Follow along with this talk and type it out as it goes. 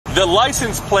The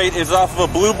license plate is off of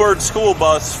a Bluebird school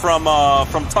bus from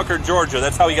Tucker, Georgia.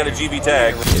 That's how he got a GB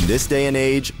tag. In this day and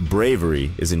age,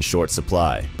 bravery is in short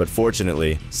supply, but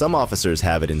fortunately, some officers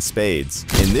have it in spades.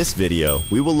 In this video,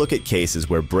 we will look at cases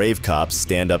where brave cops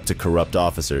stand up to corrupt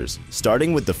officers,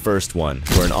 starting with the first one,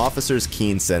 where an officer's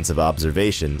keen sense of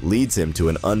observation leads him to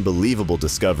an unbelievable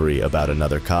discovery about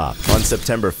another cop. On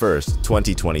September 1st,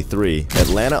 2023,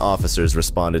 Atlanta officers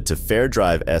responded to Fair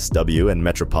Drive SW and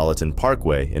Metropolitan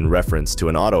Parkway in reference to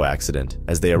an auto accident.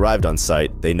 As they arrived on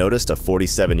site, they noticed a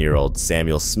 47-year-old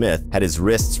Samuel Smith had his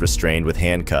wrists restrained with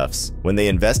handcuffs. When they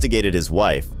investigated his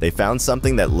wife, they found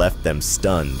something that left them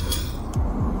stunned.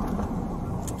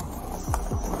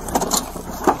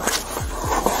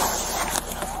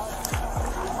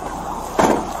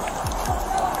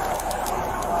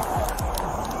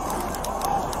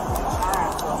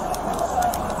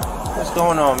 What's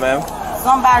going on, ma'am?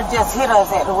 Somebody just hit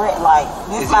us at the red light.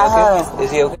 This is my husband.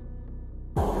 Is he okay?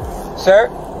 Sir?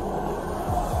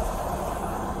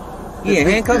 He in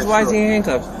handcuffs? Why is he in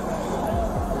handcuffs?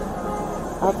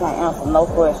 I can't answer no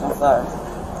questions, sir.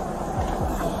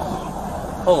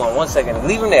 Hold on 1 second.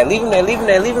 Leave him there. Leave him there. Leave him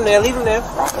there. Leave him there. Leave him there.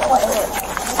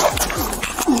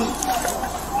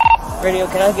 Radio,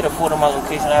 can I get a photo of my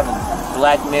location? I have a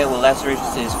black male with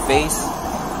lacerations to his face.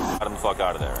 Got him the fuck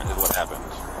out of there, is what happened.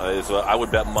 Is what I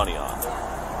would bet money on.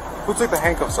 Who took the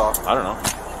handcuffs off? I don't know.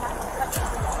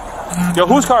 Yo,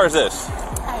 whose car is this?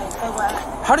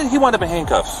 How did he wind up in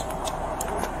handcuffs?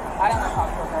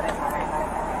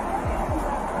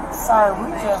 Sir, we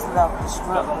just left the strip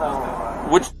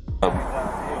club. Which?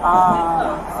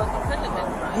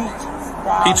 Peaches.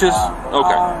 Peaches?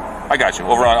 Okay. I got you.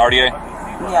 Over on RDA?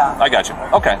 Yeah. I got you.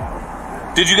 Okay.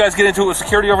 Did you guys get into it with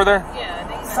security over there?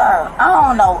 Sir, I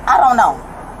don't know. I don't know.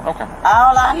 Okay.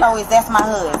 All I know is that's my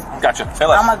husband. Gotcha. Say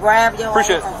less. I'm going to grab your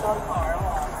Appreciate it.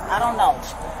 I don't know.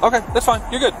 Okay, that's fine.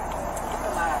 You're good.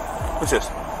 What's this?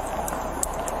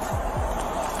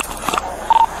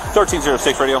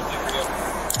 1306 radio.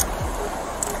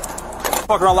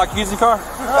 Fuck around like you keys in the car?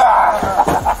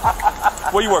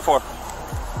 What do you work for?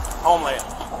 Homeland.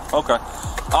 Okay.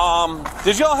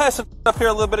 Did y'all have some stuff here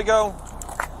a little bit ago?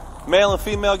 Male and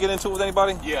female get into it with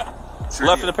anybody? Yeah. Sure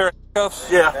Left did. in a pair of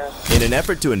cuffs? Yeah. In an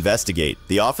effort to investigate,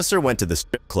 the officer went to the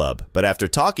strip club, but after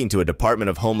talking to a Department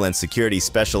of Homeland Security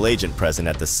special agent present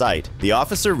at the site, the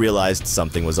officer realized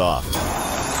something was off.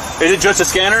 Is it just a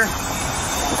scanner?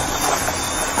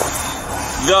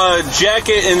 The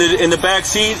jacket in the back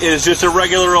seat is just a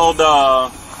regular old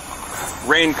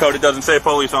raincoat. It doesn't say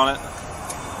police on it.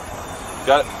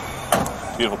 Got it?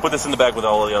 Beautiful. Put this in the bag with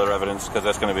all of the other evidence, because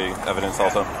that's going to be evidence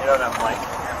also. You don't have blank.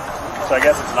 So I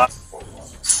guess it's not.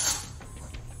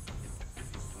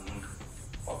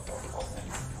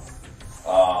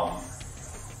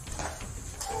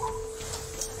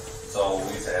 So we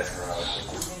need to ask around.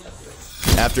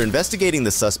 After investigating the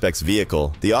suspect's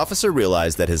vehicle, the officer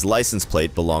realized that his license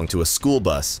plate belonged to a school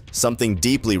bus. Something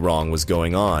deeply wrong was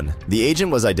going on. The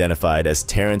agent was identified as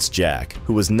Terrence Jack,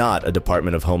 who was not a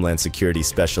Department of Homeland Security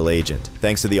special agent.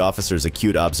 Thanks to the officer's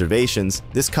acute observations,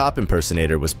 this cop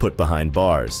impersonator was put behind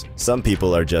bars. Some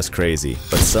people are just crazy,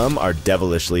 but some are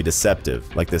devilishly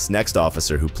deceptive, like this next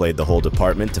officer who played the whole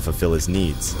department to fulfill his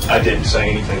needs. I didn't say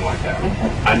anything like that.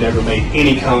 I never made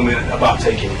any comment about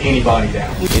taking anybody down.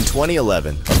 In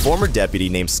 2011, a former deputy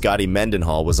named Scotty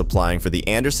Mendenhall was applying for the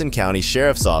Anderson County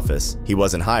Sheriff's Office. He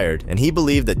wasn't hired, and he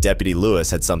believed that Deputy Lewis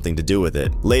had something to do with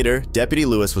it. Later, Deputy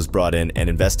Lewis was brought in and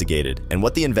investigated, and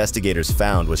what the investigators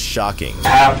found was shocking. What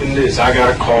happened is I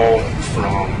got a call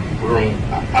from,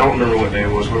 I don't remember what day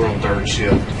it was, we were on third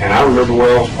shift, and I remember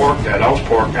where I was parked at. I was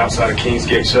parked outside of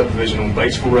Kingsgate subdivision on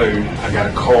Batesville Road. I got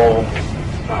a call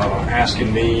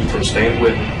asking me from Stan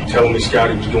Whitten, telling me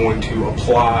Scotty was going to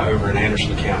apply over in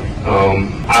Anderson County.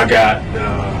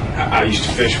 I used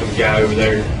to fish with a guy over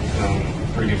there,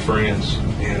 pretty good friends,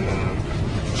 and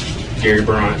Gary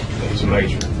Bryant, he's a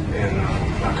major, and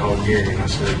I called Gary and I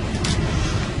said,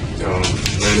 man,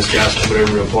 this guy's coming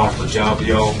over to apply for a job with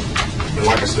y'all. And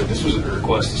like I said, this was a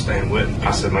request to Stan Whitten.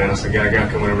 I said, man, I got a guy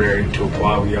coming over there to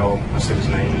apply with y'all. I said, his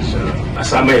name is,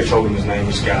 I may have told him his name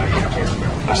was Scotty. I can't remember.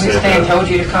 Stan told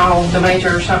you to call the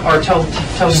major or something, or told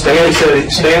Stan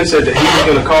said that he was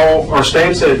going to call, or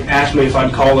Stan asked me if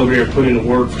I'd call over there and put in a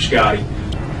word for Scotty.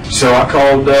 So I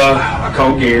called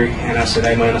Gary and I said,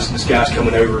 hey man, this guy's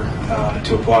coming over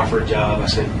to apply for a job. I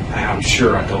said, I'm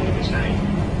sure I told him his name.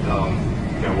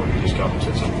 I wouldn't just call him,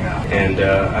 said some guy. And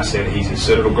I said, he's a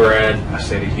Citadel grad. I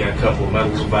said, he's got a couple of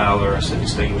medals of valor. I said,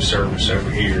 distinguished service over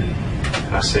here.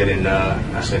 I said,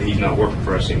 he's not working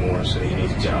for us anymore. I said, he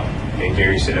needs a job. And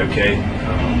Gary said, okay,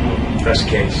 if that's the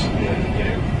case,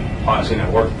 then, "Well, I seen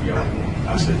that work for y'all anymore."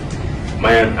 I said,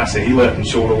 "Man," I said, "he left in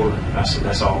short order." I said,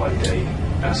 "That's all I can tell you."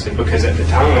 I said, because at the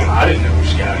time, I didn't know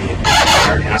which guy he had been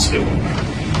fired, and I still don't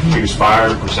know. He was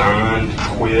fired, resigned,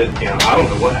 quit, you know, I don't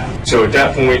know what happened. So at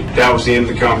that point, that was the end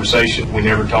of the conversation. We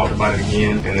never talked about it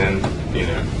again, and then, you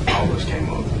know, all this came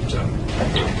up. So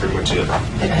that's pretty much it.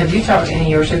 Have you talked to any of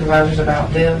your supervisors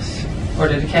about this? Or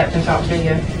did the captain talk to you?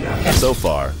 Yeah. So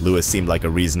far, Lewis seemed like a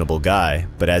reasonable guy,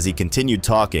 but as he continued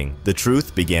talking, the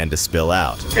truth began to spill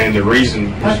out. And the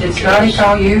reason was Did Scotty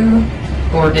call you?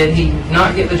 Or did he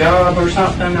not get the job or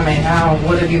something? I mean,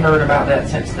 what have you heard about that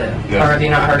since then? No. Or have you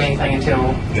not heard anything until?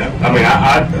 No. I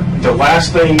mean, the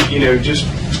last thing, you know, just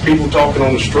people talking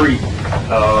on the street,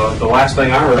 the last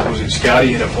thing I heard was that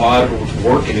Scotty had applied or was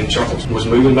working in Charleston, was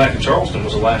moving back to Charleston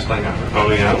was the last thing I heard. I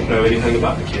mean, I don't know anything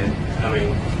about the kid. I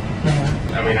mean,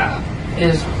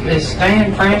 Is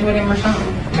Stan friends with him or something?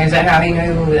 I mean, is that how he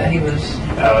knew that he was?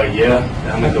 Yeah.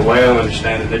 I mean, the way I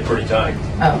understand it, they're pretty tight.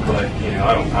 Oh. But, you know,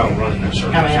 I don't run in that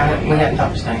circle. I mean, we hadn't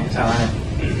talked to Stan, so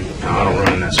I don't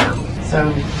run in that circle.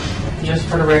 So, just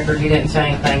for the record, you didn't say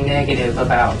anything negative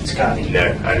about Scotty?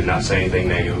 No, I did not say anything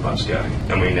negative about Scotty.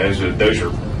 I mean, those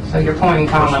are. So your point in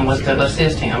calling was to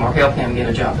assist him or help him get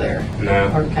a job there? No.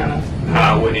 Or kind of?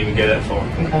 I wouldn't even go that far.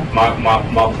 Okay.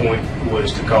 My point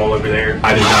was to call over there.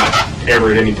 I did not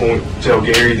ever at any point tell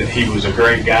Gary that he was a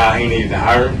great guy. He needed to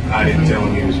hire him. I didn't tell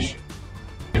him he was a shit.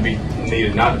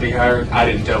 Needed not to be hired. I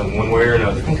didn't tell him one way or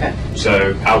another. Okay.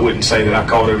 So I wouldn't say that I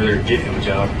called over there to get him a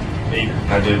job either.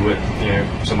 I did what, you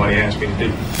know, somebody asked me to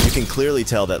do. You can clearly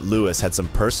tell that Lewis had some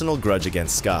personal grudge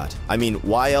against Scott. I mean,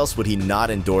 why else would he not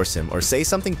endorse him or say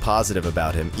something positive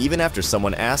about him even after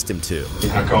someone asked him to?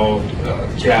 I called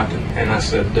Captain and I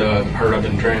said, heard I've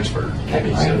been transferred. And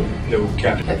he said, no,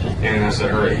 Captain. And I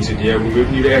said, all right. He said, yeah, we're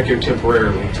moving you to Echo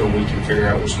temporarily until we can figure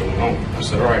out what's going on. I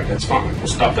said, all right, that's fine. We'll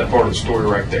stop that part of the story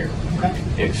right there.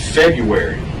 In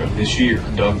February of this year,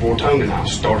 Doug Bortone and I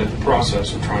started the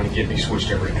process of trying to get me switched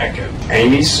over to Echo.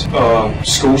 Amy's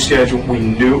school schedule, we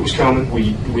knew it was coming.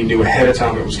 We knew ahead of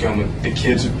time it was coming. The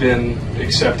kids have been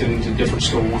accepted into different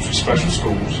schools, special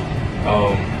schools.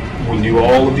 We knew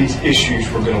all of these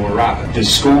issues were going to arise. The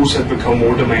schools have become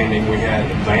more demanding. We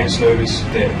had advance notice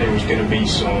that there was going to be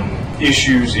some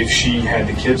issues if she had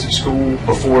the kids at school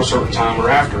before a certain time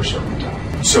or after a certain time.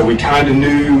 So we kind of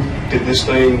knew that this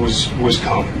thing was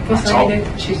coming.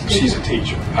 She's a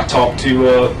teacher. I talked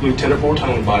to Lieutenant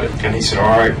Bortone about it, and he said,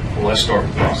 all right, well, let's start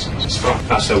the process. It's fine.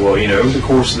 I said, well, you know, over the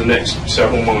course of the next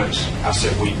several months, I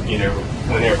said, whenever.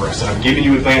 I said, I'm giving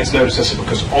you advance notice. I said,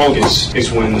 because August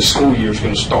is when the school year is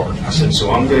going to start. I said, so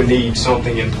I'm going to need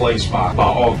something in place by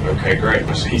August. Okay, great.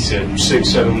 He said,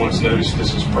 6-7 months notice.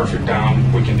 This is perfect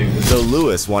time. We can do this. So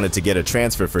Lewis wanted to get a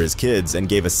transfer for his kids and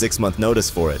gave a 6-month notice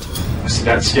for it. I said,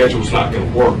 that schedule's not going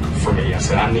to work for me. I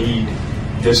said, I need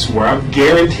this where I'm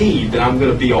guaranteed that I'm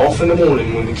going to be off in the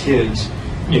morning when the kids,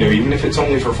 you know, even if it's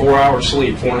only for 4 hours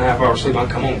sleep, 4.5 hours sleep, I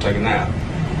come home and take a nap.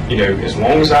 You know, as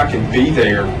long as I can be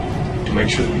there to make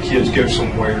sure that the kids go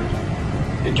somewhere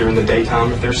during the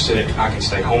daytime if they're sick, I can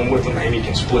stay home with them. Amy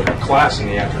can split her class in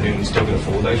the afternoon and still get a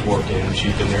full day's work in.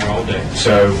 She's been there all day.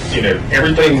 So, you know,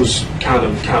 everything was kind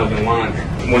of in line there.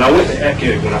 When I went to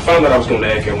Echo, when I found out I was going to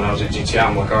Echo when I was at GTI,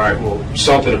 I'm like, all right, well,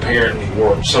 something apparently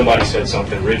worked. Somebody said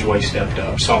something. Ridgeway stepped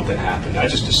up. Something happened. I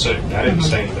just assumed. I didn't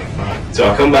say anything. Right? So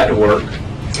I come back to work,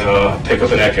 pick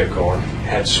up an Echo car,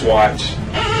 had SWAT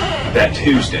that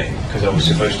Tuesday because I was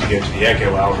supposed to go to the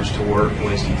Echo hours to work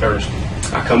Wednesday, Thursday.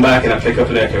 I come back and I pick up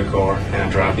an Echo car and I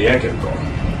drive the Echo car.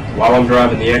 While I'm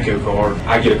driving the Echo car,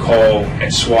 I get a call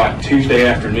at SWAT Tuesday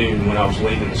afternoon when I was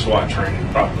leaving the SWAT training,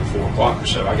 probably 4 o'clock or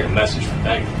so. I get a message from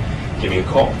Dave. Give me a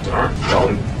call. I said, all right, called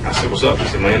him. I said, what's up? He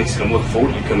said, man, he said, I'm looking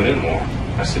forward to you coming in tomorrow.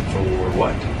 I said, for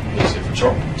what? He said, for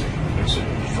Charlton. I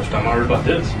said, first time I heard about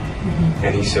this.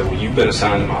 And he said, well, you've been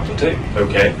assigned to my platoon.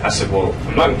 Okay. I said, well,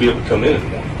 I'm not going to be able to come in the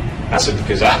morning. I said,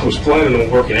 because I was planning on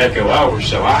working Echo hours,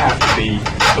 so I have to be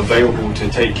available to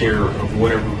take care of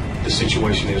whatever the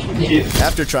situation is with the kids.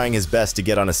 After trying his best to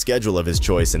get on a schedule of his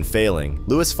choice and failing,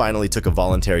 Lewis finally took a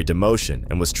voluntary demotion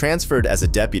and was transferred as a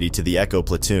deputy to the Echo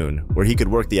platoon, where he could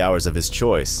work the hours of his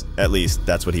choice. At least,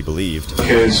 that's what he believed.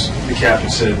 Because the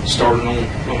captain said, starting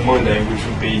on Monday, which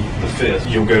would be the 5th,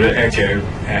 you'll go to Echo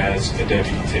as a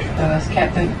deputy too. That's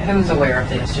Captain, who's aware of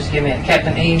this? Just give me a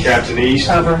Captain East. Captain East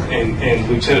Hubbard. And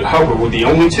Lieutenant Hubbard were the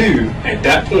only two at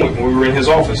that point when we were in his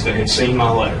office that had seen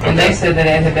my letter. And they said that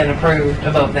it had been approved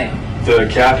above them. The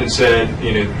captain said,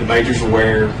 you know, the major's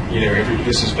aware, you know,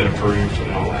 this has been approved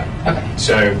and all that. Okay.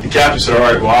 So the captain said,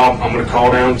 all right, well, I'm going to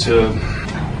call down to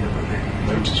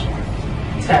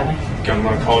Sally. I'm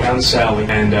going to call down to Sally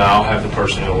and I'll have the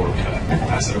personnel order cut.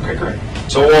 I said, okay, great.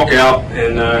 So I walk out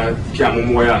and got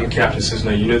my way out, and the captain says,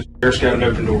 "No, you know, the sheriff's got an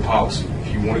open door policy.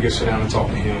 If you want to go sit down and talk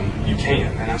to him, you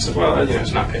can." And I said, "Well, you know,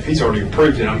 it's not. If he's already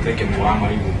approved it, I'm thinking, well, I'm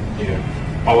not even, you know."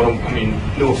 I mean,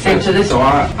 no offense. So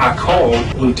I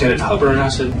called Lieutenant Hubbard and I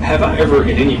said, "Have I ever at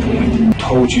any point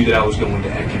told you that I was going to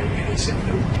Echo?" And he said,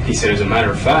 "No." He said, "As a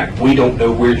matter of fact, we don't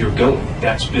know where you're going.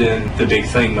 That's been the big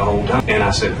thing the whole time." And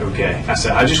I said, "Okay." I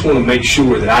said, "I just want to make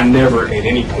sure that I never at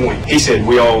any point." He said,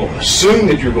 "We all assume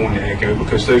that you're going to Echo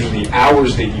because those are the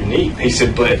hours that you need." He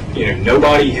said, "But, you know,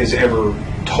 nobody has ever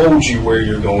told you where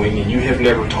you're going and you have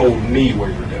never told me where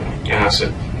you're going." And I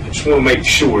said, "I just want to make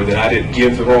sure that I didn't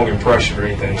give the wrong impression or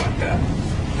anything like that."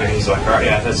 And he's like, "All right,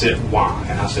 yeah, that's it. Why?"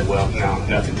 And I said, "Well, no,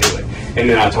 nothing to it." And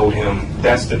then I told him,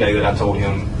 that's the day that I told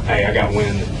him, "Hey, I got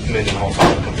wind that Mendenhall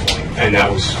filed a complaint." And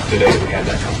that was the day that we had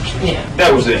that conversation. Yeah.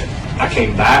 That was it. I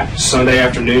came back Sunday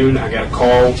afternoon. I got a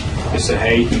call that said,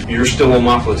 "Hey, you're still on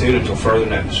my platoon until further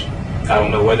notice. I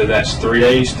don't know whether that's 3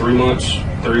 days, 3 months,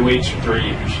 3 weeks, or 3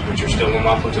 years, but you're still on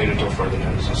my platoon until further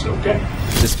notice." I said, "Okay."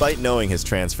 Despite knowing his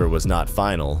transfer was not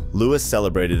final, Lewis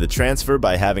celebrated the transfer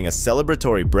by having a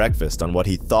celebratory breakfast on what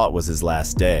he thought was his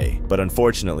last day. But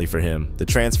unfortunately for him, the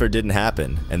transfer didn't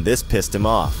happen, and this pissed him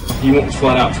off. You want the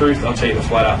flat out truth? I'll tell you the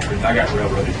flat out truth. I got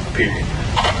railroaded, period.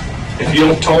 If you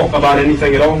don't talk about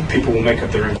anything at all, people will make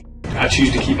up their own. I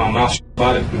choose to keep my mouth shut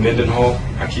about it. Mendenhall,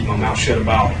 I keep my mouth shut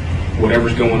about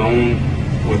whatever's going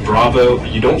on with Bravo.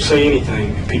 You don't say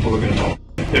anything, people are going to talk.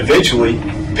 Eventually,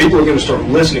 people are going to start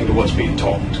listening to what's being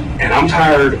talked. And I'm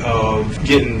tired of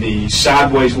getting the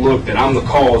sideways look that I'm the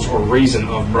cause or reason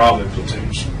of Bravo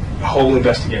platoons. The whole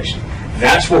investigation.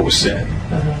 That's what was said,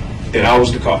 that I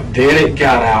was the cause. Then it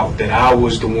got out that I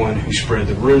was the one who spread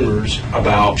the rumors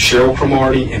about Cheryl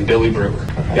Cromartie and Billy Brewer.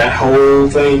 That whole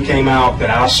thing came out that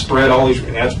I spread all these,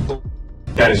 and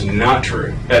that is not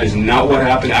true. That is not what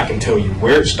happened. I can tell you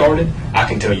where it started. I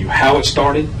can tell you how it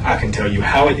started. I can tell you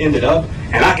how it ended up.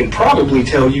 And I can probably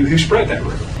tell you who spread that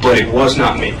rumor. But it was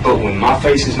not me. But when my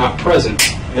face is not present,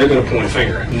 they're going to point a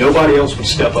finger at me. Nobody else would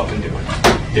step up and do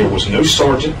it. There was no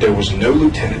sergeant. There was no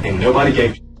lieutenant. And nobody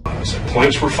gave us.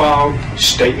 Complaints were filed.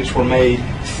 Statements were made.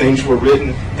 Things were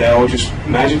written. They all just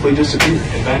magically disappeared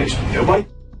and vanished. Nobody.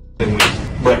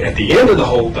 But at the end of the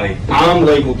whole thing, I'm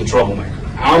labeled the troublemaker.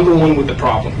 I'm the one with the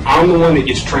problem. I'm the one that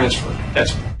gets transferred.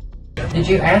 That's. Did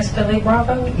you ask to leave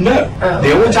Bravo? No. Oh.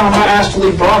 The only time I asked to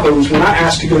leave Bravo was when I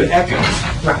asked to go to Echo.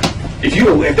 Right.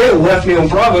 If they had left me on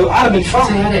Bravo, I'd have been fine.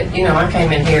 See, I didn't, I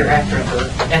came in here at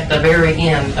the very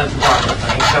end of the Bravo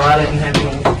thing, so I didn't have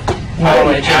any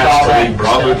knowledge of all that. I didn't ask to leave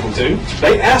Bravo platoon.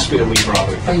 They asked me to leave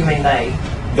Bravo. What do you mean they?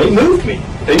 They moved me.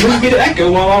 They moved me to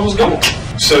Echo while I was gone.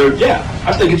 So yeah,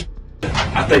 I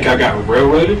think I got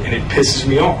railroaded, and it pisses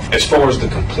me off. As far as the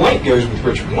complaint goes with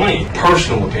Richard Lane,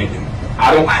 personal opinion,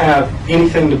 I don't have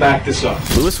anything to back this up.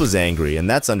 Lewis was angry, and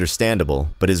that's understandable,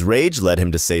 but his rage led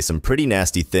him to say some pretty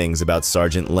nasty things about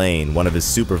Sergeant Lane, one of his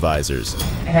supervisors.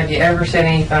 Have you ever said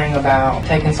anything about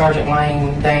taking Sergeant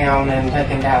Lane down and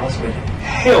taking Dallas with you?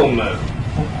 Hell no.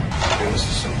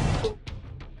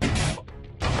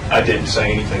 I didn't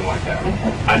say anything like that.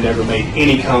 I never made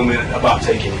any comment about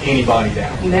taking anybody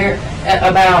down. There,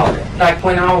 about like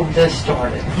when all this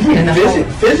started. In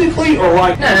the physically or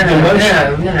like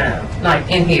no,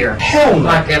 like in here. Hell no.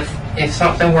 Like if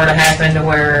something were to happen to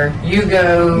where you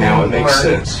go. Now it makes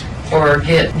sense. Or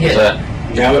get.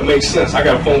 Now it makes sense. I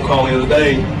got a phone call the other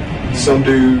day. Some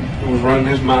dude was running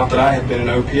his mouth that I had been in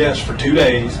OPS for 2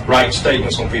 days, writing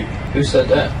statements on people. Who said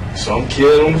that? Some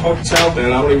kid on the fucking South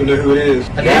End. I don't even know who it is.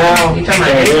 Now, you talking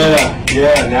about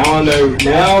yeah. Now I know.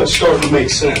 Now it's starting to make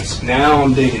sense. Now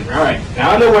I'm digging. All right.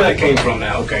 Now I know where that came from.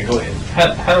 Now, okay, go ahead.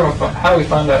 How do we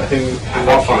find out who?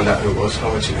 I'll find out who it was.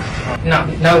 I'll let you know. Not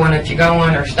knowing if you're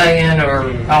going or staying or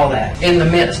all that. In the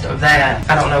midst of that,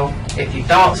 I don't know if you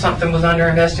thought something was under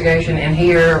investigation in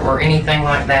here or anything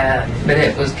like that, but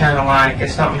it was kind of like, if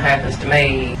something happens to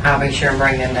me, I'll be sure and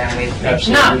bring them down with me.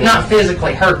 Absolutely. Not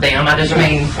physically hurt them. I just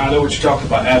mean. I know what you're talking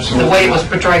about. Absolutely. The way it was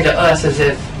portrayed to us as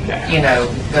if, going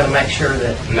to make sure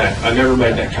that. No, I never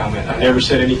made that comment. I never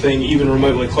said anything even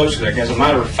remotely close to that. As a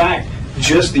matter of fact,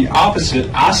 just the opposite.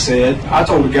 I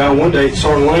told a guy one day,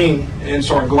 Sergeant Lane and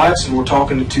Sergeant Gladson were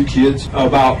talking to 2 kids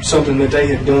about something that they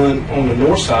had done on the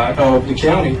north side of the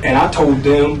county, and I told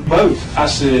them both. I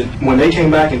said, when they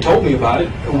came back and told me about it,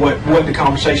 what the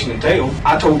conversation entailed,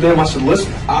 I told them, I said,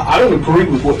 listen, I don't agree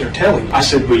with what they're telling you. I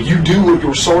said, but you do what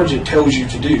your sergeant tells you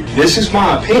to do. This is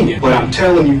my opinion, but I'm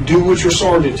telling you, do what your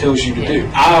sergeant tells you to do.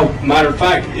 Matter of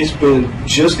fact, it's been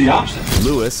just the opposite.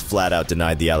 Lewis flat out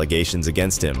denied the allegations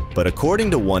against him, but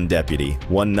according to one deputy,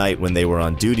 one night when they were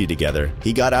on duty together,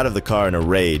 he got out of the car in a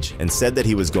rage and said that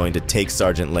he was going to take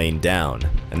Sergeant Lane down,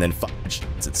 and then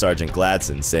at Sergeant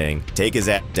Gladson, saying, "Take his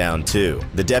ass down too."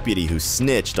 The deputy who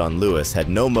snitched on Lewis had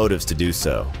no motives to do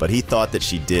so, but he thought that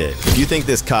she did. If you think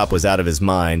this cop was out of his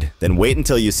mind, then wait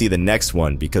until you see the next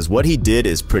one, because what he did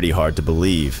is pretty hard to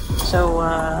believe. So,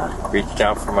 reached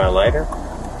out for my lighter,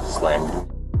 slammed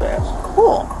his ass.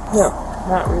 Cool. No,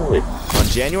 not really. On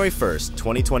January 1st,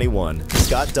 2021,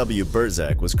 Scott W.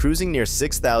 Bertzek was cruising near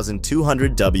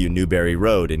 6200 W. Newberry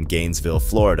Road in Gainesville,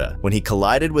 Florida, when he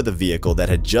collided with a vehicle that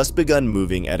had just begun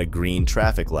moving at a green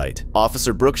traffic light.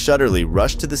 Officer Brooke Shutterly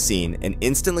rushed to the scene and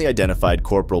instantly identified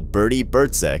Corporal Bertie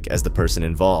Bertzek as the person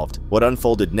involved. What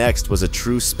unfolded next was a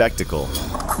true spectacle.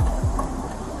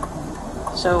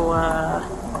 So,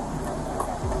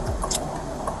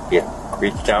 yeah,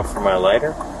 reached out for my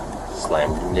lighter,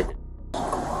 slammed it.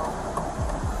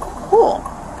 Cool.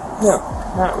 No,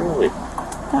 not really.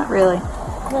 Not really.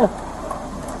 No.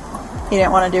 You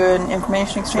didn't want to do an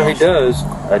information exchange? No, he does.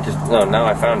 No, now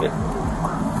I found it.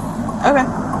 Okay.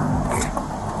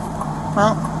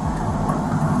 Well.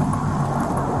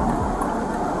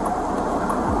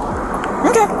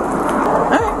 Okay.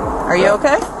 Alright. Are you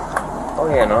okay? Oh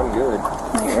yeah, no, I'm good.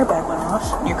 Your airbag went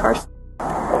off. Your car's...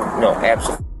 Oh, no,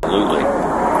 absolutely.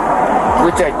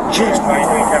 Which I just...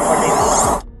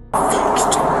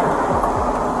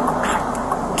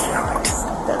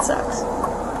 That sucks.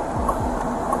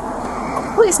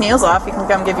 At least Neil's off. He can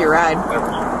come give you a ride.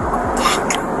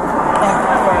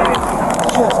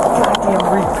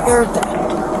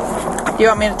 Do you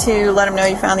want me to let him know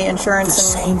you found the insurance? The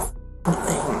same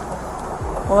thing.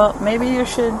 Well, maybe you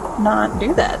should not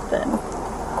do that then.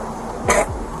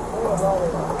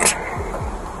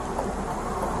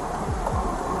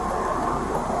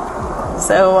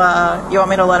 So, you want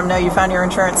me to let him know you found your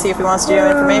insurance, see if he wants to do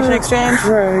an information exchange?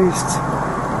 Christ.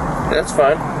 That's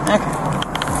fine. Okay.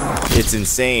 It's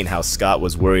insane how Scott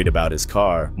was worried about his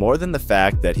car, more than the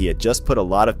fact that he had just put a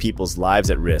lot of people's lives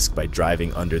at risk by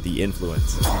driving under the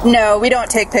influence. No, we don't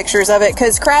take pictures of it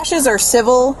because crashes are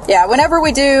civil. Yeah, whenever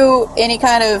we do any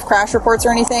kind of crash reports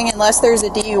or anything, unless there's a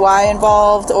DUI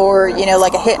involved or, you know,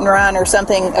 like a hit and run or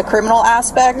something, a criminal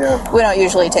aspect, we don't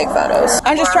usually take photos.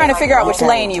 I'm just trying to figure out which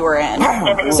lane you were in.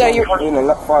 So you're in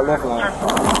the far left lane.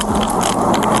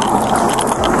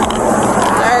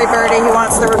 Sorry, Bertie, he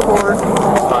wants the report.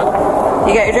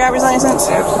 You got your driver's license?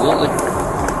 Absolutely.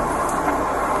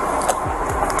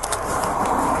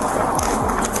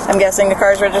 I'm guessing the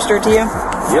car's registered to you?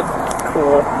 Yep.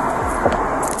 Cool.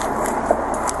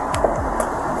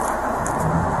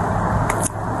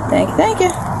 Thank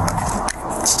you.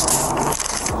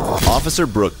 Officer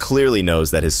Brooke clearly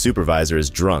knows that his supervisor is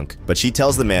drunk, but she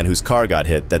tells the man whose car got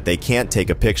hit that they can't take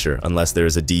a picture unless there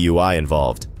is a DUI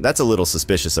involved. That's a little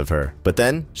suspicious of her. But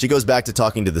then, she goes back to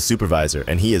talking to the supervisor,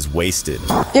 and he is wasted.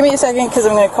 Give me a second, because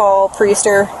I'm going to call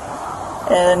Priester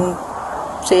and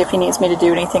see if he needs me to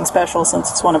do anything special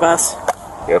since it's one of us.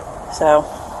 Yep. So,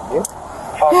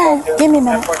 give me a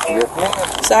minute.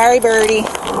 Sorry, Bertie.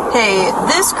 Hey,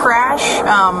 this crash,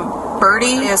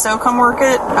 Bertie, ASO come work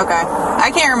it? Okay.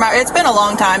 I can't remember. It's been a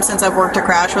long time since I've worked a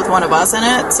crash with one of us in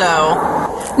it, so...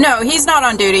 No, he's not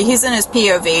on duty. He's in his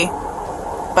POV.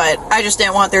 But I just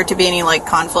didn't want there to be any, like,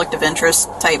 conflict of interest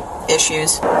type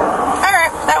issues.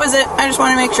 Alright, that was it. I just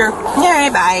want to make sure.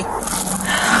 Alright, bye.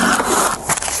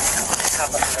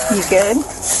 You good?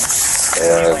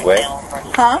 Wait on his way?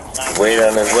 Huh? Wait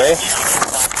on his way?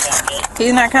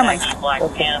 He's not coming. Black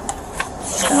pants,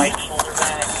 with a white shoulder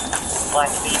bag, black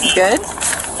beanie. Good?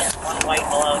 One white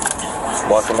glove.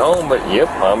 Walking home, but yep,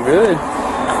 I'm good.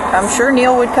 I'm sure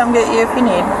Neil would come get you if you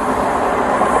need.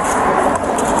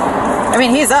 I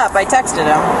mean, he's up. I texted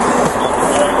him.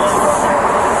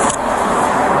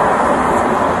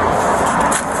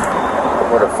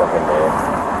 What a fucking day.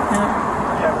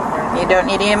 You don't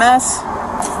need EMS?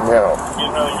 No.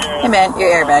 Hey man, your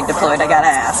airbag deployed. I gotta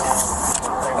ask.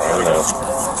 I don't know.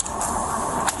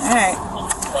 Alright.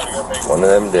 One of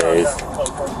them days.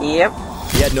 Yep.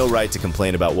 He had no right to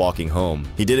complain about walking home.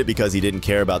 He did it because he didn't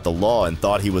care about the law and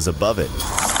thought he was above it.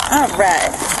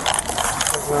 Alright.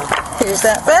 Here's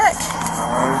that back.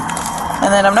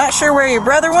 And then I'm not sure where your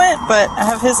brother went, but I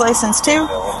have his license too.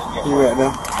 You right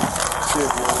now?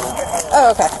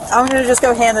 Oh, okay. I'm gonna just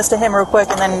go hand this to him real quick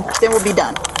and then we'll be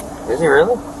done. Is he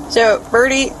really? So,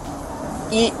 Bertie,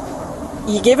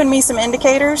 you giving me some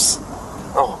indicators?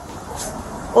 Oh.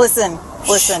 Listen.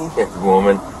 Shit,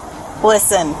 woman.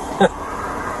 Listen.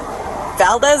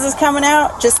 Valdez is coming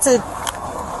out just to...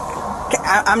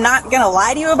 I'm not going to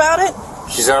lie to you about it.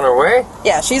 She's on her way?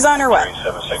 Yeah, she's on her way.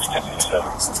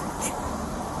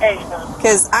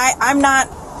 Because I'm not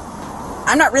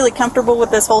I'm not really comfortable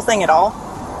with this whole thing at all,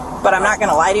 but I'm not going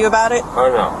to lie to you about it. Oh,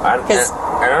 no. I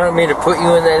don't mean to put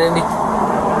you in that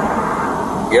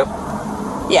Yep.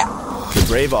 Yeah. The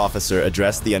brave officer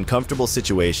addressed the uncomfortable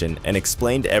situation and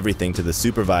explained everything to the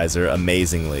supervisor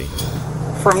amazingly.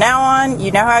 From now on,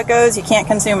 you know how it goes. You can't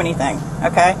consume anything,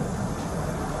 okay?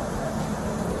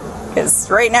 Because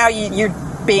right now, you're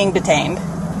being detained.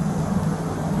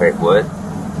 Wait, what?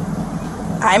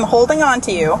 I'm holding on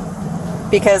to you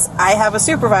because I have a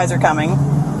supervisor coming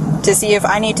to see if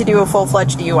I need to do a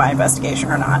full-fledged DUI investigation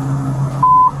or not.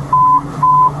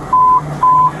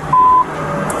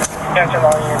 Attention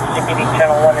all units, CPD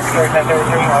channel 1 is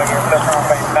 3933, all units customer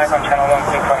back on channel 1,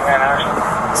 629 hours.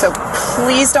 So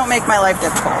please don't make my life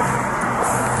difficult.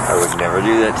 I would never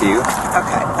do that to you.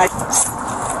 Okay.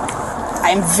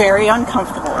 I'm very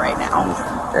uncomfortable right now.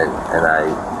 And I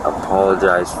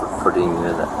apologize for putting you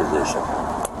in that position.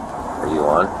 Are you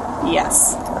on?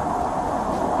 Yes.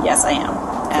 Yes, I am.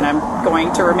 And I'm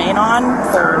going to remain on.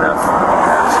 Fair enough.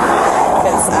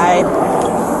 Because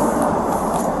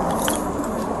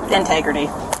integrity.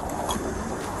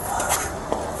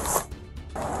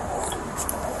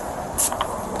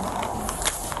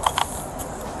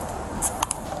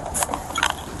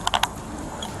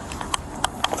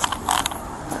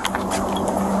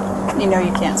 You know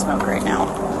you can't smoke right now.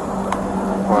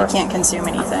 Why? You can't consume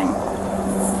anything.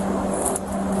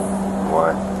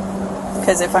 Why?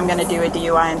 Because if I'm going to do a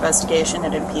DUI investigation,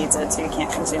 it impedes it, so you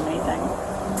can't consume anything.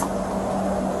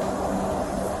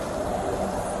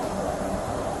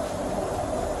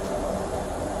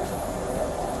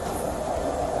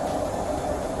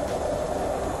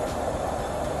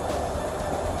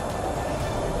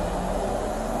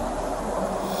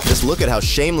 Just look at how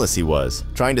shameless he was,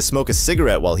 trying to smoke a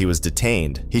cigarette while he was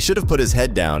detained. He should have put his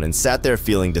head down and sat there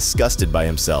feeling disgusted by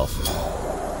himself.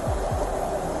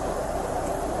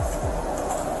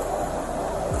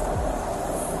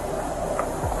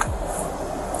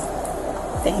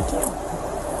 Thank you.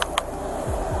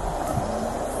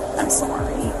 I'm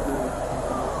sorry.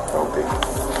 Okay.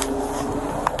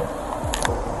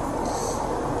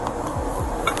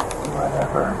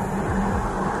 Whatever.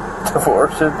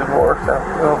 Divorce is divorce. I don't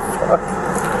give a fuck.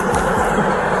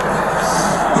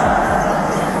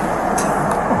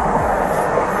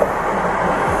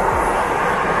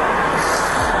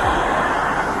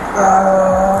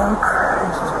 Oh,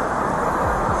 Christ.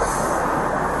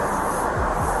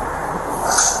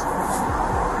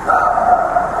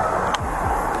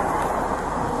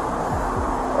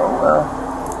 Oh, well.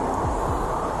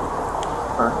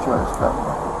 Our choice, that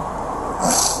one.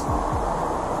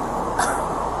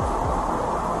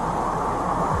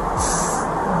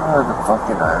 Oh, the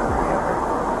fucking irony of it.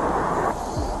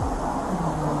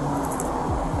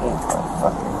 Ain't so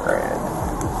fucking grand.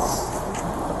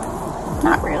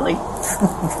 Not really.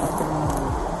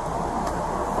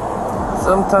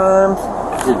 Sometimes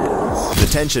it is. The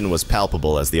tension was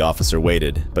palpable as the officer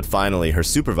waited, but finally her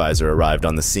supervisor arrived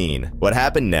on the scene. What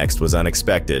happened next was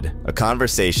unexpected, a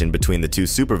conversation between the two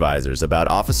supervisors about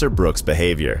Officer Brooks'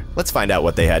 behavior. Let's find out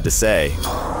what they had to say.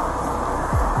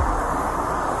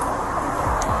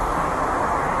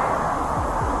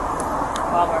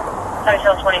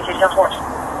 Hotel 22, South Force.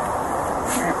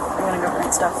 Here, I'm gonna go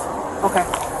print stuff. Okay.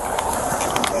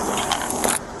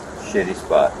 Shitty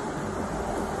spot.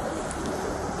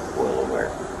 Well aware.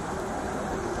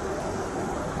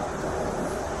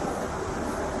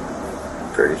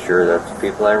 Pretty sure that's the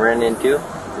people I ran into,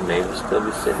 and they would still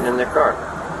be sitting in their car.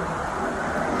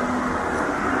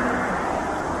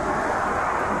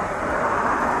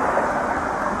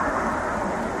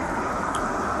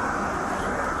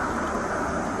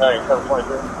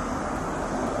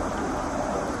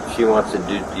 She wants to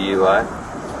do DUI,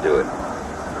 do it.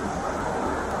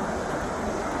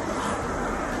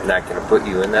 I'm not going to put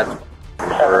you in that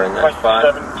spot.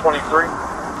 723.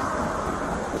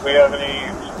 If we have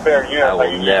any spare units, I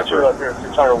will never up here at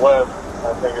 600 West.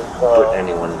 I think it's put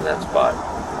anyone in that spot.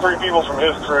 3 people from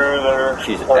his crew that are.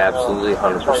 She's absolutely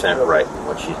 100% right in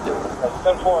what she's doing.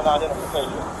 That's 10-4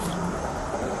 identification.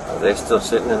 Are they still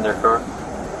sitting in their car?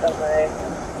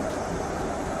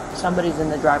 Somebody's in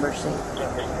the driver's seat.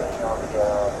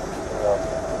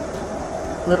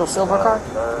 Little silver car?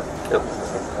 Yep.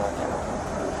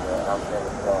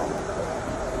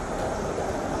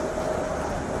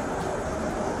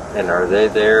 And are they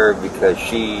there because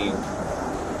she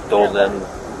told them?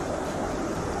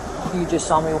 You just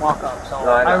saw me walk up, so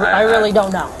No, I really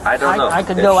don't know. I don't know. I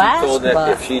could go ask, but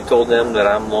if she told them that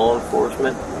I'm law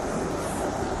enforcement,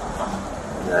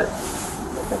 that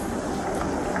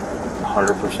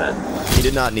 100%. He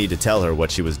did not need to tell her what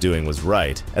she was doing was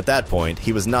right. At that point,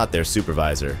 he was not their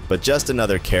supervisor, but just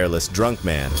another careless, drunk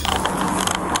man.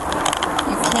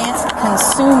 You can't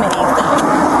consume anything.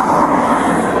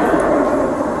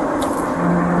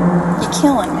 You're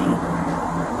killing me.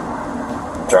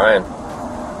 Trying.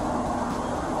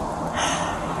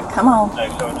 Come on.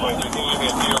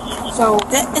 So,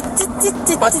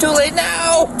 what's too late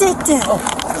now?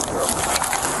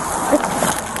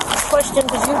 question,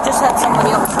 because you just had somebody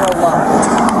else roll up.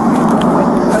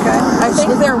 Okay. I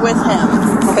think they're with him,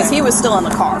 because he was still in the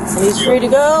car. And he's free to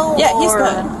go? Yeah, he's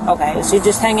good. Okay, is he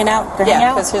just hanging out to hang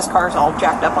Yeah, out? because his car's all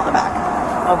jacked up on the back.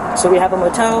 Oh, so we have him a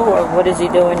tow, or what is he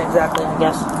doing exactly, I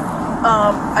guess?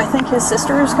 I think his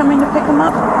sister is coming to pick him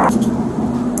up.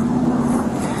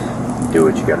 Do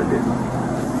what you gotta do.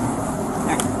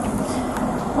 Alright.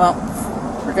 Well,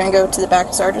 we're going to go to the back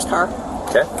of Sarge's car.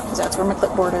 Okay. Because that's where my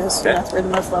clipboard is. Okay. And that's where the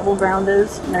most level ground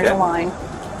is. And there's a line.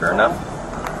 Fair enough.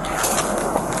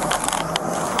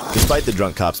 Despite the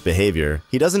drunk cop's behavior,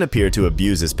 he doesn't appear to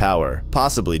abuse his power,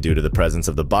 possibly due to the presence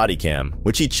of the body cam,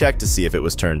 which he checked to see if it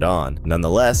was turned on.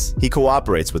 Nonetheless, he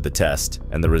cooperates with the test,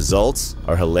 and the results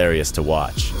are hilarious to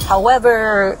watch.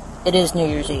 However, it is New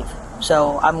Year's Eve,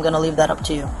 so I'm going to leave that up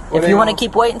to you. If you want to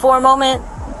keep waiting for a moment,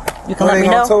 you can let me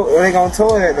know. Where they gonna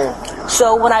tow it though?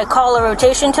 So when I call a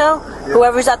rotation tow,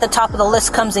 whoever's at the top of the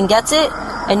list comes and gets it,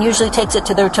 and usually takes it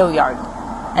to their tow yard.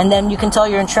 And then you can tell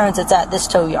your insurance it's at this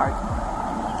tow yard.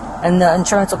 And the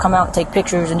insurance will come out and take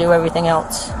pictures and do everything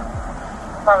else.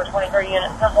 Bravo 23 unit,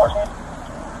 1014.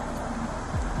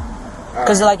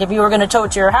 Because like if you were going to tow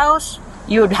it to your house,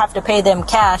 you would have to pay them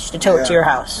cash to tow it to your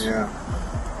house. Yeah.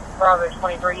 Bravo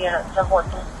 23 unit,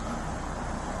 1014.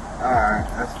 Alright,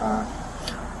 that's fine.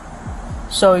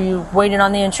 So you waiting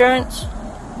on the insurance?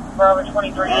 Bravo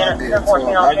 23 unit,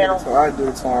 1014 on channel. I do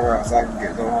the tomorrow so I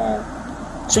can go home.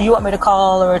 So you want me to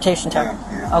call a rotation tow?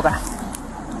 Yeah. Okay.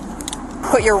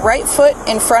 Put your right foot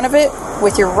in front of it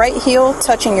with your right heel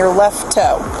touching your left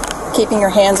toe, keeping your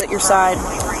hands at your side,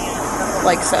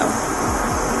 like so.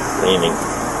 Leaning.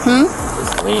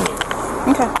 Just leaning.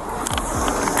 Okay.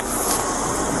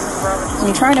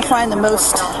 I'm trying to find the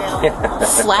most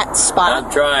flat spot. I'm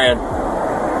trying.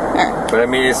 Alright. But I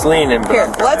mean, it's leaning. But Here,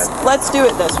 I'm trying. let's do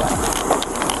it this way.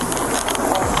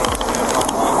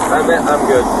 I'm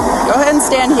good. Go ahead and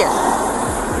stand here.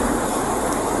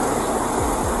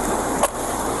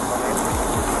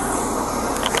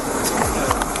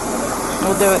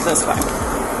 We'll do it this way.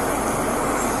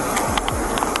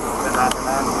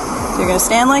 So you're going to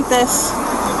stand like this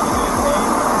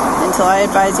until I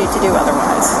advise you to do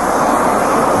otherwise.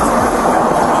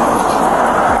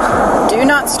 Do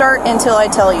not start until I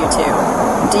tell you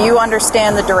to. Do you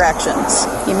understand the directions?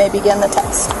 You may begin the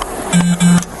test.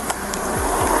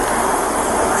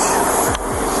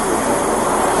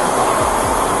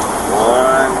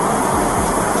 One,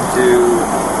 two,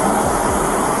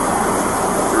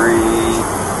 three,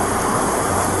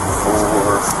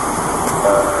 4,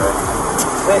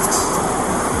 5, 6,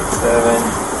 7,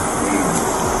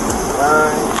 8,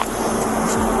 9.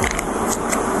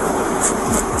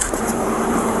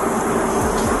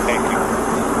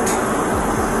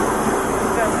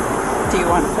 Do you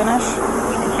want to finish?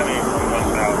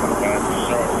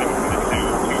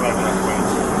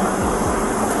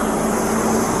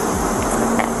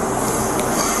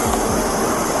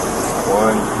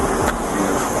 One,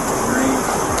 two, 3,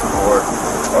 4,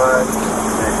 5,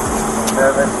 6, 7,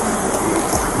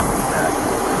 8, 9.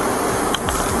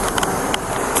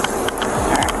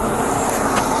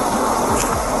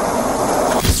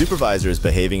 The supervisor is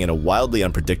behaving in a wildly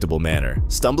unpredictable manner,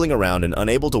 stumbling around and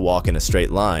unable to walk in a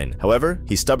straight line. However,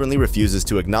 he stubbornly refuses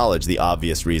to acknowledge the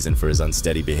obvious reason for his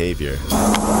unsteady behavior.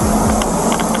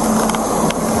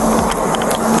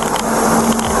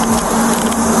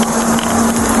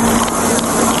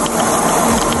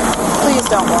 Please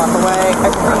don't walk away.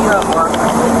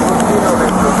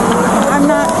 I'm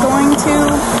not going to.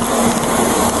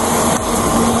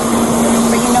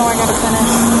 But you know I gotta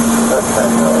finish.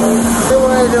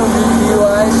 Why don't you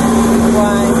ask me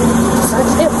why? I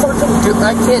can't fucking do.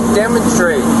 I can't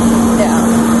demonstrate. Yeah.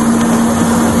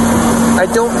 I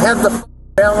don't have the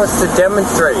balance to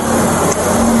demonstrate.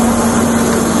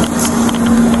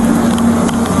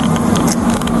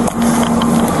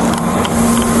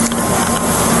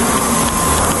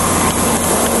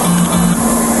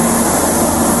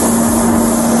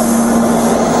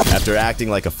 After acting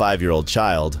like a 5-year-old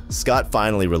child, Scott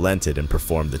finally relented and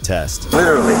performed the test.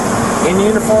 Literally, in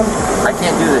uniform, I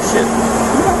can't do this shit.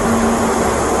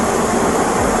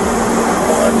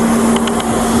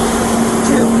 1,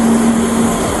 2,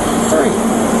 3,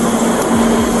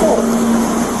 4,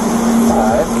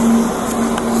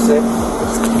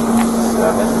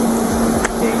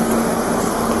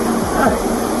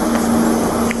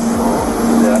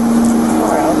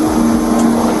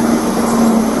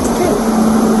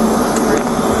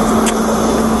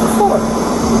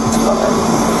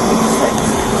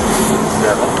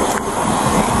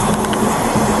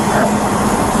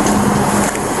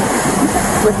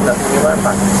 nothing in my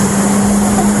pocket.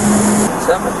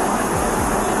 7,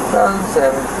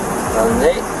 2007,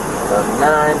 2008,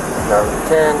 2009,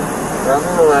 2010,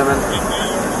 2011,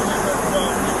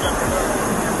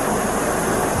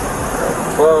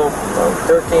 2012,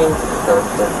 2013,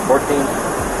 2014.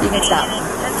 You can stop.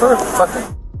 For fucking.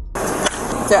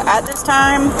 So at this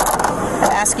time,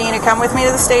 I'm asking you to come with me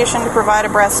to the station to provide a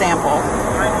breath sample.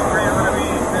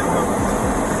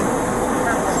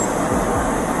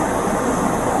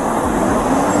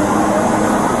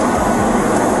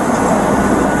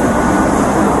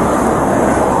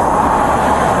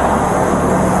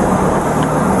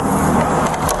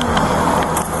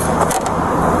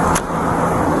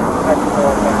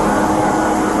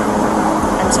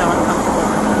 I'm so uncomfortable.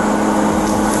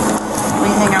 Will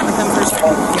you hang out with them for a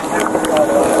second?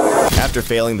 After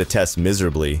failing the test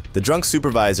miserably, the drunk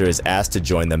supervisor is asked to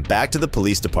join them back to the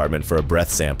police department for a breath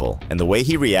sample, and the way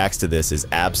he reacts to this is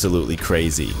absolutely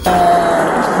crazy.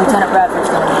 Lieutenant Bradford's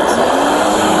going to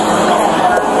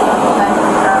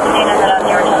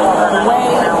The way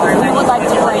we would like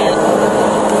to play it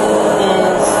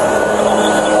is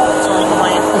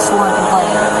a sworn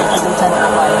complaint to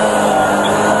Lieutenant Bradford.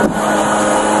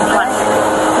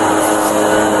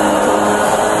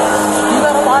 You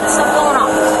got a lot of stuff going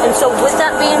on. And so with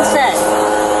that being said,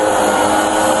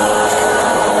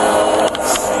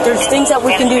 there's things that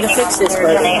we can do to fix this,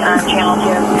 buddy.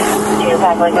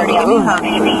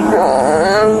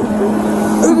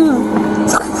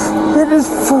 It just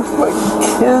fucked my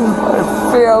kids, my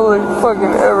family,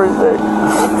 fucking everything.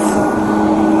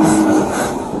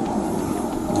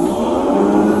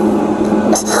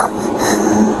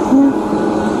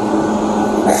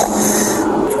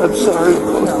 I'm sorry.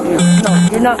 No,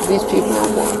 you're not these people.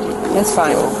 That's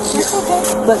fine. It's okay.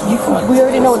 But we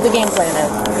already know what the game plan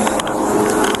is.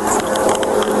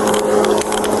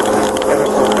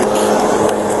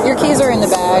 Your keys are in the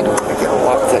bag. I can't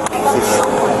walk that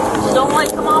keys. Don't let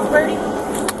come off, Birdie.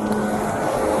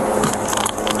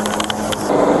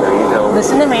 There you go.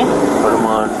 Listen to me. Put them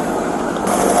on.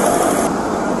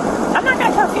 I'm not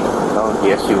gonna cuff you. Oh,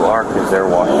 yes you are, because they're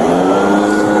watching.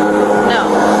 No.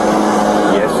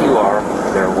 Yes you are,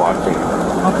 they're watching.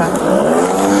 Okay.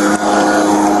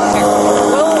 Here.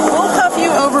 We'll cuff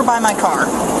you over by my car.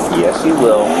 Yes you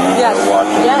will. Yes. They're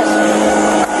watching. Yes.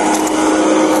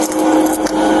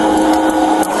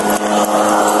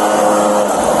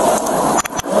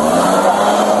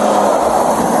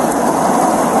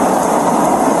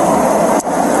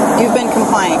 You've been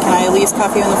compliant. Can I at least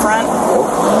cuff you in the front?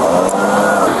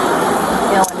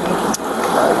 Yelling at me.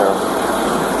 I know.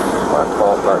 My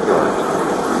fault, not yours.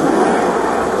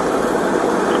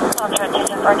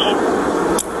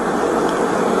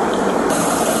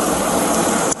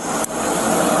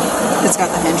 It's got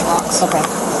the hinge locks. Okay.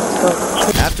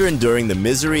 After enduring the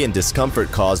misery and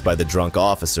discomfort caused by the drunk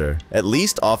officer, at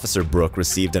least Officer Brooke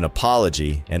received an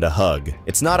apology and a hug.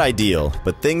 It's not ideal,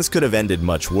 but things could have ended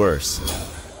much worse.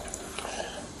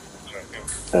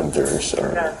 I'm very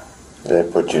sorry. Did I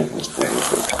put you in this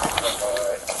position?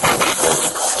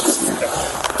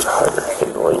 Harder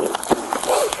handling it.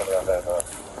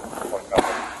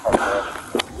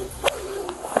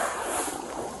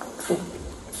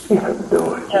 You have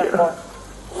no idea.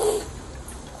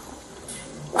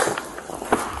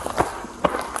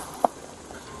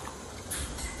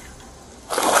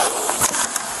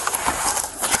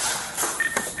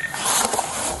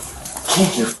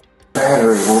 Change your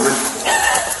battery, woman.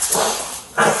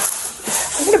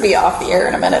 I'm gonna be off the air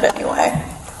in a minute anyway.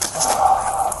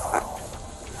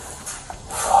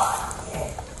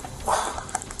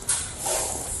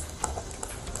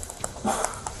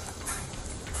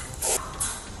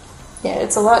 Yeah,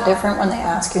 it's a lot different when they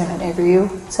ask you in an interview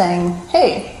saying,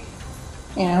 hey,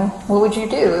 you know, what would you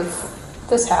do if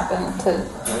this happened to...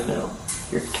 I know.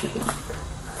 You're kidding.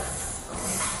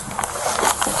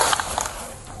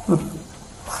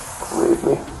 Believe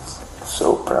me,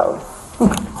 so proud.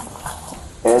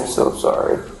 And so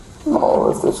sorry. All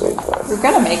at the same time. You're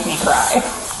gonna make me cry.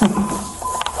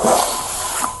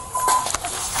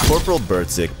 Corporal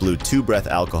Bertzik blew 2 breath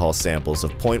alcohol samples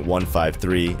of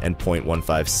 .153 and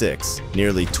 .156,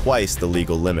 nearly twice the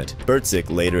legal limit. Bertzik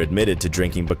later admitted to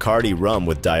drinking Bacardi rum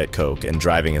with Diet Coke and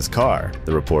driving his car,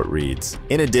 the report reads.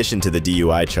 In addition to the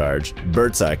DUI charge,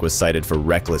 Bertzik was cited for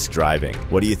reckless driving.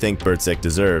 What do you think Bertzik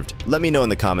deserved? Let me know in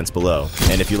the comments below.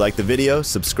 And if you like the video,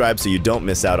 subscribe so you don't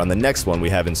miss out on the next one we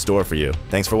have in store for you.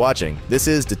 Thanks for watching. This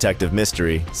is Detective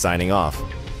Mystery, signing off.